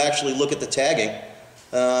Russia, if you actually look at the tagging.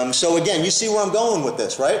 So again, you see where I'm going with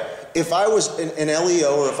this, right? If I was an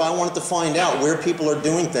LEO, or if I wanted to find out where people are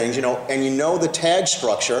doing things, you know, and you know the tag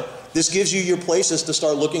structure, this gives you your places to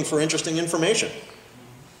start looking for interesting information.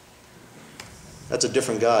 That's a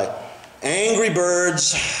different guy. Angry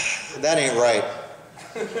Birds, that ain't right.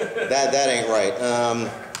 That ain't right.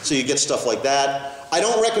 So you get stuff like that. I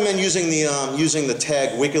don't recommend using the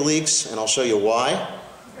tag WikiLeaks, and I'll show you why.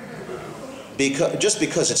 Just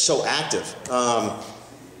because it's so active.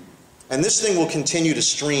 And this thing will continue to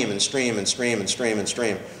stream and stream and stream and stream and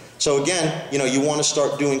stream. So again, you know, you want to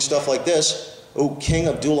start doing stuff like this. Oh, King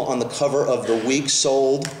Abdullah on the cover of the week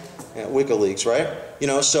sold at WikiLeaks, right? You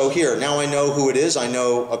know, so here, now I know who it is. I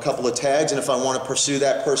know a couple of tags, and if I want to pursue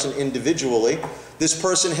that person individually, this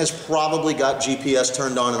person has probably got GPS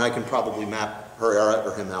turned on, and I can probably map her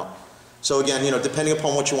or him out. So again, you know, depending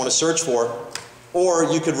upon what you want to search for, or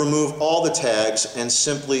you could remove all the tags and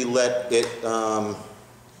simply let it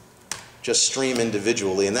just stream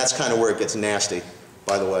individually, and that's kind of where it gets nasty,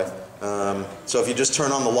 by the way. So if you just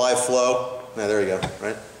turn on the live flow, now there you go,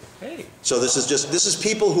 right? Hey. So this is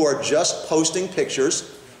people who are just posting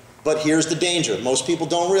pictures, but here's the danger. Most people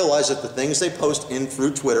don't realize that the things they post in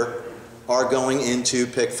through Twitter are going into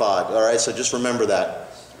PIC5. All right, so just remember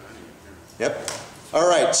that. Yep. All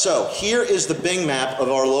right, so here is the Bing map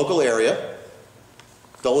of our local area,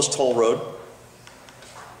 Dulles Toll Road.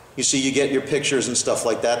 You see, you get your pictures and stuff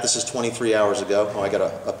like that. This is 23 hours ago. Oh, I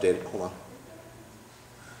gotta update it. Hold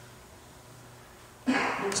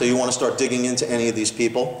on. So you want to start digging into any of these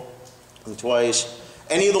people. And twice.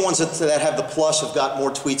 Any of the ones that have the plus have got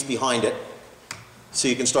more tweets behind it. So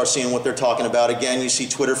you can start seeing what they're talking about. Again, you see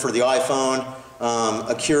Twitter for the iPhone.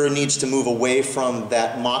 Acura needs to move away from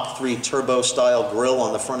that Mach 3 turbo style grille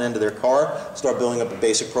on the front end of their car. Start building up a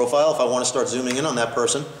basic profile. If I want to start zooming in on that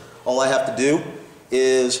person, all I have to do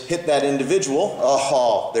is hit that individual.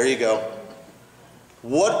 Oh, there you go.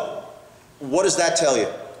 What does that tell you?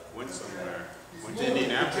 Went somewhere. Went to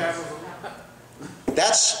Indianapolis.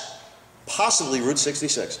 That's possibly Route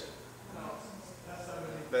 66.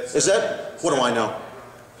 Is that? What do I know?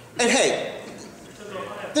 And hey,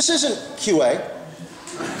 this isn't QA.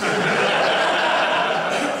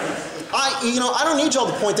 I don't need y'all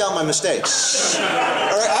to point out my mistakes. All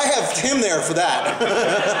right, I have him there for that.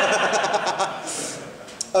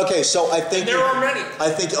 Okay, so I think there are many.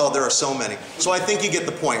 Oh, there are so many. So I think you get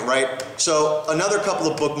the point, right? So another couple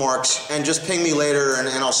of bookmarks, and just ping me later, and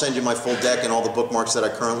I'll send you my full deck and all the bookmarks that I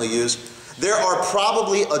currently use. There are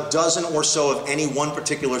probably a dozen or so of any one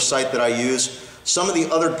particular site that I use. Some of the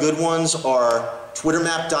other good ones are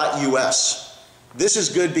twittermap.us. This is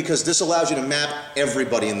good because this allows you to map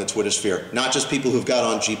everybody in the Twitter sphere, not just people who've got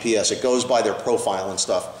on GPS. It goes by their profile and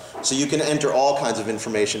stuff. So you can enter all kinds of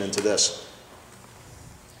information into this.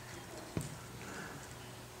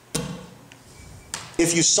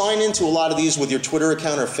 If you sign into a lot of these with your Twitter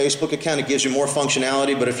account or Facebook account, it gives you more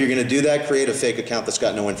functionality, but if you're going to do that, create a fake account that's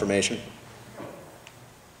got no information.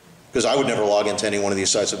 Because I would never log into any one of these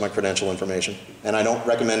sites with my credential information, and I don't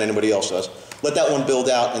recommend anybody else does. Let that one build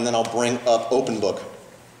out, and then I'll bring up OpenBook.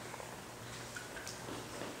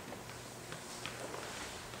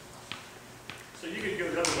 So you could go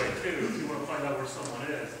the other way too, if you want to find out where someone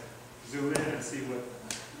is. Zoom in and see what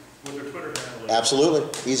their Twitter handle is.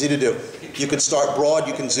 Absolutely, easy to do. You can start broad,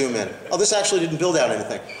 you can zoom in. Oh, this actually didn't build out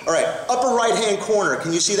anything. All right, upper right-hand corner,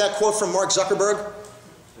 can you see that quote from Mark Zuckerberg?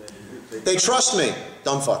 They trust me.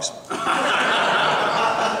 Dumb fucks.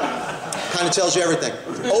 Kind of tells you everything.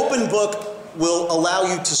 OpenBook will allow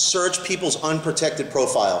you to search people's unprotected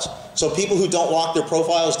profiles. So people who don't lock their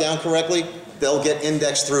profiles down correctly, they'll get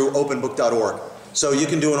indexed through openbook.org. So you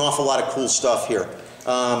can do an awful lot of cool stuff here.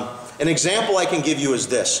 An example I can give you is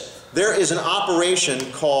this. there is an operation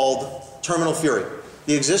called terminal fury.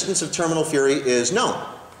 The existence of terminal fury is known.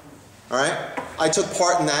 All right? I took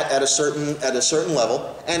part in that at a certain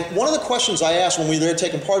level, and one of the questions I asked when we were there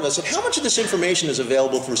taking part of it, I said, how much of this information is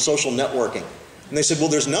available through social networking? And they said, well,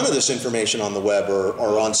 there's none of this information on the web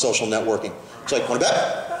or on social networking. It's like, want to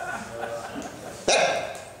bet?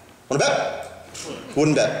 Bet? Want to bet?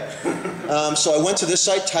 Wouldn't bet. So I went to this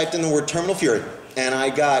site, typed in the word terminal fury, and I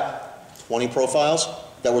got 20 profiles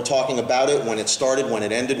that were talking about it, when it started, when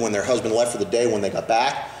it ended, when their husband left for the day, when they got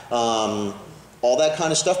back. All that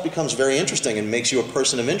kind of stuff becomes very interesting and makes you a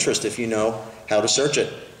person of interest if you know how to search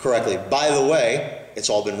it correctly. By the way, it's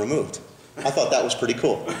all been removed. I thought that was pretty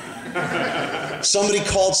cool. Somebody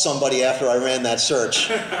called somebody after I ran that search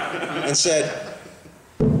and said,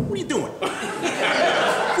 what are you doing?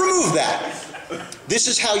 Remove that. This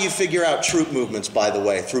is how you figure out troop movements, by the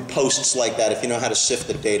way, through posts like that, if you know how to sift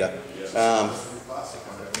the data.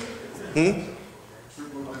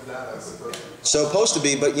 So supposed to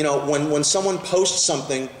be, but you know, when someone posts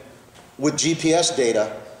something with GPS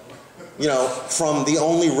data, you know, from the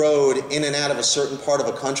only road in and out of a certain part of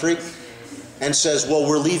a country, and says, well,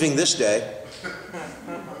 we're leaving this day,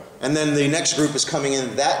 and then the next group is coming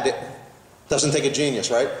in that day, doesn't take a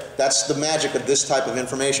genius, right? That's the magic of this type of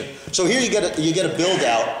information. So here you get a build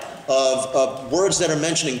out of words that are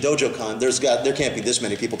mentioning Dojocon. There can't be this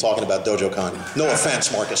many people talking about Dojocon. No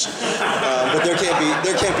offense, Marcus, but there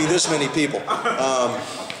can't be this many people.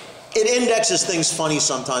 It indexes things funny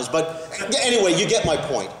sometimes, but anyway, you get my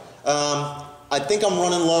point. I think I'm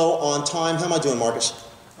running low on time. How am I doing, Marcus?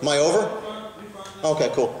 Am I over?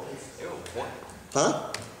 Okay, cool.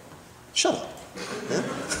 Huh? Shut up. Yeah?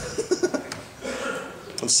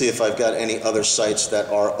 Let's see if I've got any other sites that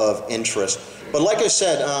are of interest. But like I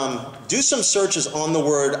said, do some searches on the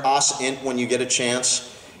word OSINT when you get a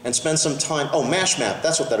chance, and spend some time. Oh, MashMap,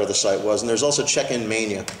 that's what that other site was. And there's also Check-In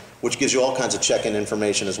Mania, which gives you all kinds of check-in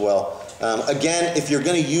information as well. Again, if you're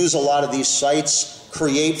going to use a lot of these sites,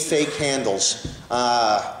 create fake handles,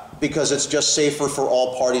 because it's just safer for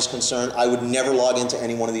all parties concerned. I would never log into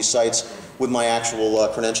any one of these sites with my actual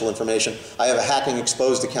credential information. I have a Hacking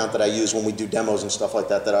Exposed account that I use when we do demos and stuff like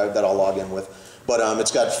that that I'll log in with. But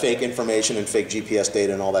it's got fake information and fake GPS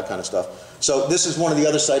data and all that kind of stuff. So this is one of the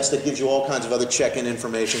other sites that gives you all kinds of other check-in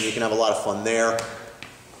information. You can have a lot of fun there.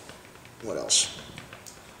 What else?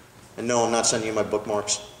 And no, I'm not sending you my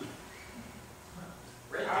bookmarks.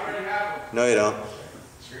 No, you don't.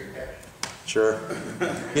 Sure.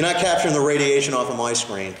 You're not capturing the radiation off of my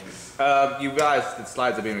screen. You guys, the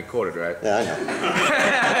slides are being recorded, right? Yeah, I know.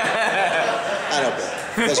 I don't care.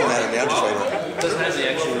 It doesn't matter to me. I'm just waiting. It doesn't have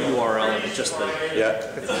the actual URL, it's just the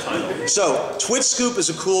title. So, Twit Scoop is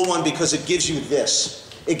a cool one because it gives you this.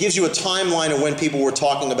 It gives you a timeline of when people were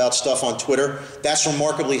talking about stuff on Twitter. That's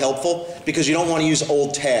remarkably helpful because you don't want to use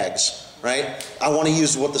old tags, right? I want to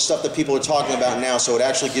use the stuff that people are talking about now, so it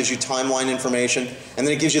actually gives you timeline information, and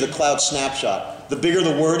then it gives you the cloud snapshot. The bigger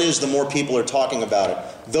the word is, the more people are talking about it.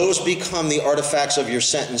 Those become the artifacts of your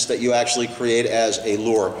sentence that you actually create as a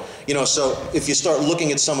lure. You know, so if you start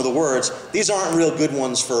looking at some of the words, these aren't real good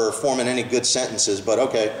ones for forming any good sentences, but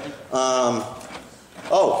okay.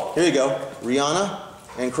 Oh, here you go. Rihanna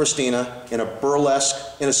and Christina in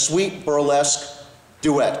a sweet burlesque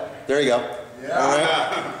duet. There you go. Yeah. All right.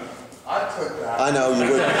 I took that. I know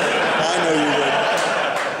you would. I know you would.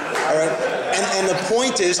 All right. And the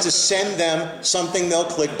point is to send them something they'll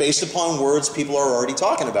click based upon words people are already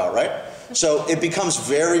talking about, right? So it becomes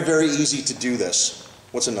very, very easy to do this.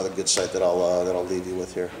 What's another good site that I'll leave you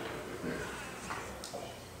with here?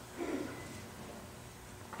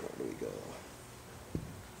 Where do we go?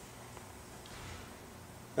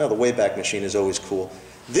 Oh, the Wayback Machine is always cool.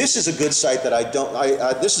 This is a good site that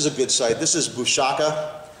this is a good site. This is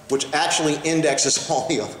Bushaka, which actually indexes all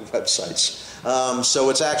the other websites. So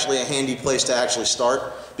it's actually a handy place to actually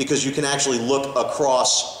start because you can actually look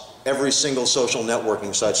across every single social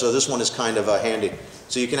networking site. So this one is kind of handy.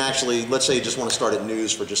 So you can actually, let's say you just want to start at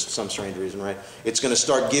news for just some strange reason, right? It's going to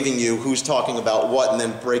start giving you who's talking about what and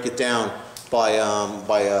then break it down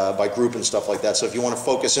by group and stuff like that. So if you want to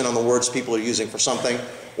focus in on the words people are using for something,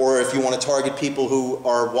 or if you want to target people who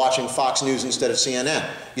are watching Fox News instead of CNN,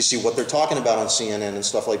 you see what they're talking about on CNN and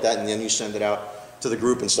stuff like that, and then you send it out to the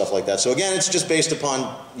group and stuff like that. So again, it's just based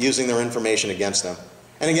upon using their information against them.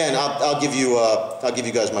 And again, I'll give you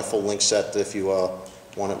guys my full link set if you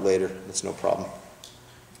want it later. It's no problem.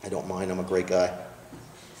 I don't mind. I'm a great guy.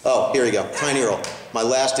 Oh, here you go. Tiny Earl. My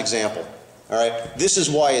last example. All right. This is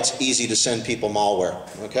why it's easy to send people malware.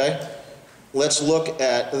 Okay. Let's look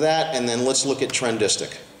at that, and then let's look at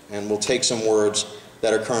Trendistic, and we'll take some words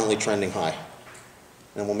that are currently trending high.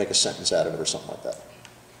 and we'll make a sentence out of it or something like that.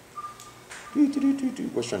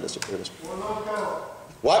 Where's trend list? Here it is.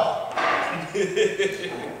 What?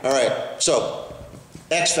 All right, so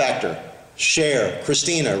X Factor, Cher,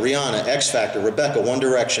 Christina, Rihanna, X Factor, Rebecca, One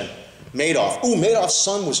Direction, Madoff. Ooh, Madoff's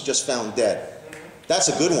son was just found dead. That's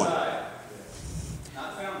a good one.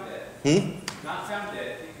 Not found dead. Not found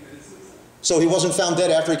dead. He committed suicide. So he wasn't found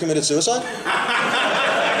dead after he committed suicide? No, he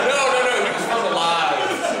was found alive.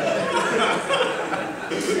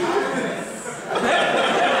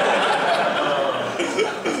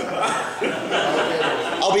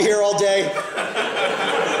 I'll be here all day.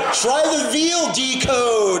 Try the veal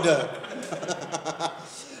decode.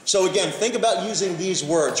 So again, think about using these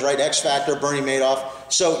words, right? X Factor, Bernie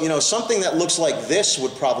Madoff. So, you know, something that looks like this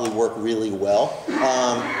would probably work really well.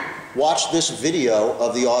 Watch this video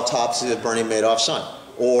of the autopsy of Bernie Madoff's son.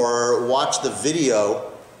 Or watch the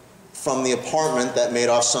video from the apartment that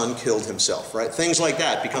Madoff's son killed himself, right? Things like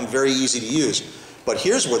that become very easy to use. But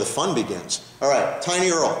here's where the fun begins. All right,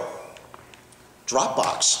 Tiny Earl.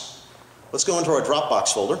 Dropbox. Let's go into our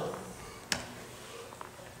Dropbox folder.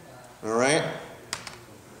 All right.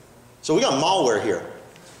 So we got malware here,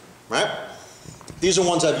 right? These are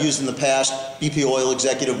ones I've used in the past. BP Oil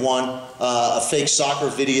Executive one, a fake soccer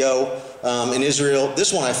video in Israel.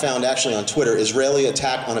 This one I found actually on Twitter, Israeli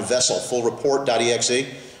attack on a vessel, full report.exe.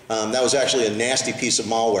 That was actually a nasty piece of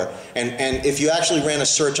malware. And if you actually ran a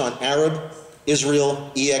search on Arab,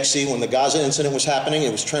 Israel, EXE, when the Gaza incident was happening,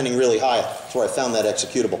 it was trending really high. That's where I found that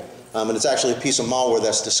executable. And it's actually a piece of malware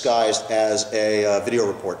that's disguised as a video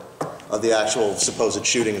report of the actual supposed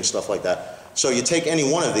shooting and stuff like that. So you take any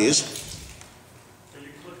one of these.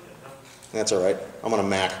 That's all right. I'm on a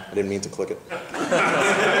Mac. I didn't mean to click it.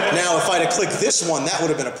 Now, if I'd have clicked this one, that would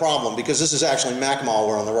have been a problem because this is actually Mac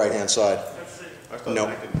malware on the right-hand side. No,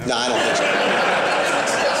 I don't think so.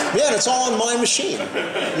 Yeah, and it's all on my machine.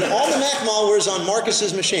 All the Mac malware is on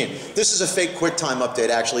Marcus's machine. This is a fake QuickTime update.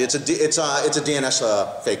 Actually, it's a DNS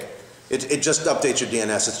fake. It just updates your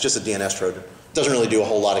DNS. It's just a DNS Trojan. It doesn't really do a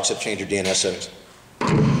whole lot except change your DNS settings.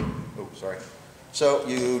 Oh, sorry. So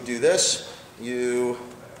you do this. You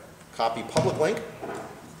copy public link.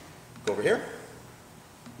 Go over here.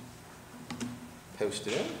 Post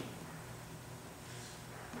it in.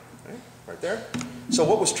 Okay, right there. So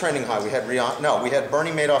what was trending high? We had Rihanna. No, we had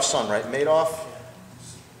Bernie Madoff's son, right? Madoff,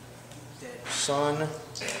 son,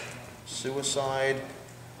 suicide.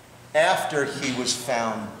 After he was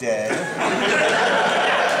found dead.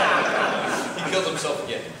 He killed himself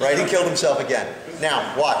again. Right, he killed himself again.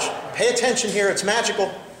 Now, watch. Pay attention here, it's magical.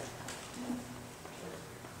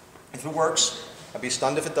 If it works, I'd be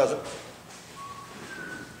stunned if it doesn't.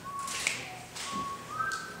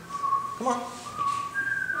 Come on.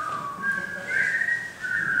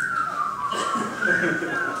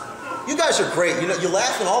 You guys are great. You know, you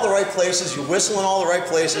laugh in all the right places, you whistle in all the right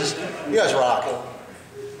places. You guys rock. I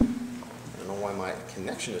don't know why my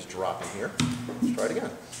connection is dropping here. Let's try it again.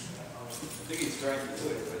 Maybe it's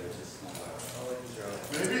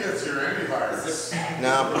your antivirus.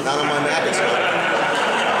 No, not on my Mac. It's not.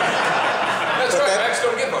 That's right, Macs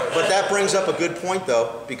don't get virus. But that brings up a good point,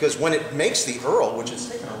 though, because when it makes the URL, which has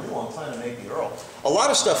taken a real long time to make the URL, a lot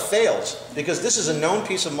of stuff fails because this is a known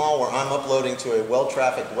piece of malware I'm uploading to a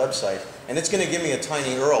well-trafficked website, and it's going to give me a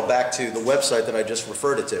tiny URL back to the website that I just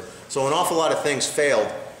referred it to. So an awful lot of things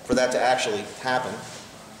failed for that to actually happen,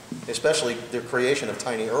 especially the creation of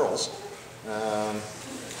tiny URLs. Now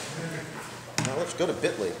let's go to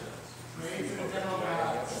Bitly.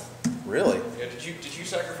 Really? Yeah, did you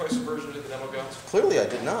sacrifice a version to the demo gods? Clearly I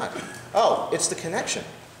did not. Oh, it's the connection,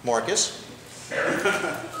 Marcus.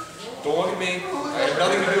 Don't look at me. I have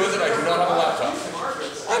nothing to do with it. I do not have a laptop.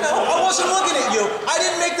 I know, I wasn't looking at you. I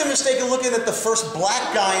didn't make the mistake of looking at the first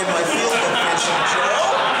black guy in my field location,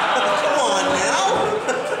 Joe. Come on now.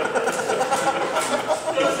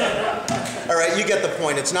 All right, you get the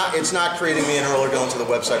point. It's not creating me an URL or going to the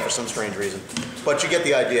website for some strange reason. But you get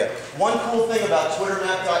the idea. One cool thing about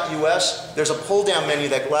twittermap.us, there's a pull-down menu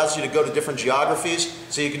that allows you to go to different geographies.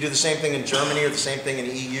 So you can do the same thing in Germany or the same thing in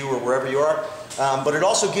the EU or wherever you are. But it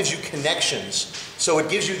also gives you connections. So it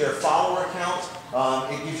gives you their follower count.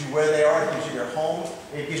 It gives you where they are. It gives you their home.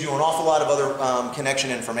 It gives you an awful lot of other connection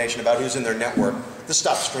information about who's in their network. This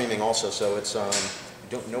stopped streaming also, so it's I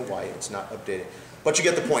don't know why it's not updated. But you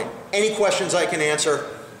get the point. Any questions I can answer?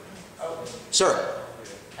 Oh. Sir?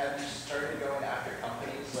 Have you started going after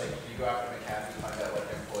companies? Like, you go after McAfee, find out what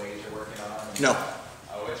employees are working on? No.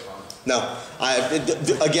 Oh, it's fun. No.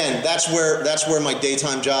 Again, that's where my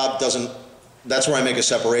daytime job doesn't, that's where I make a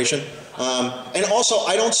separation. And also,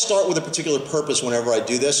 I don't start with a particular purpose whenever I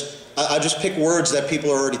do this. I just pick words that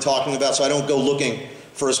people are already talking about, so I don't go looking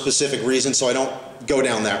for a specific reason, so I don't go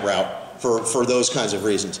down that route for those kinds of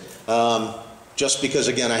reasons. Just because,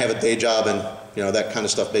 again, I have a day job and, you know, that kind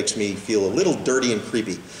of stuff makes me feel a little dirty and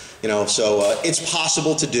creepy, you know, so it's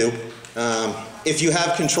possible to do. If you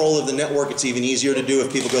have control of the network, it's even easier to do.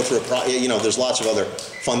 If people go through you know, there's lots of other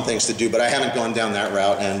fun things to do, but I haven't gone down that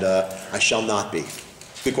route, and I shall not be.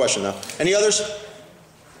 Good question, though. Any others?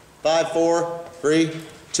 5, 4, 3,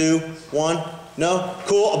 2, 1? No?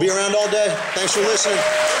 Cool. I'll be around all day. Thanks for listening.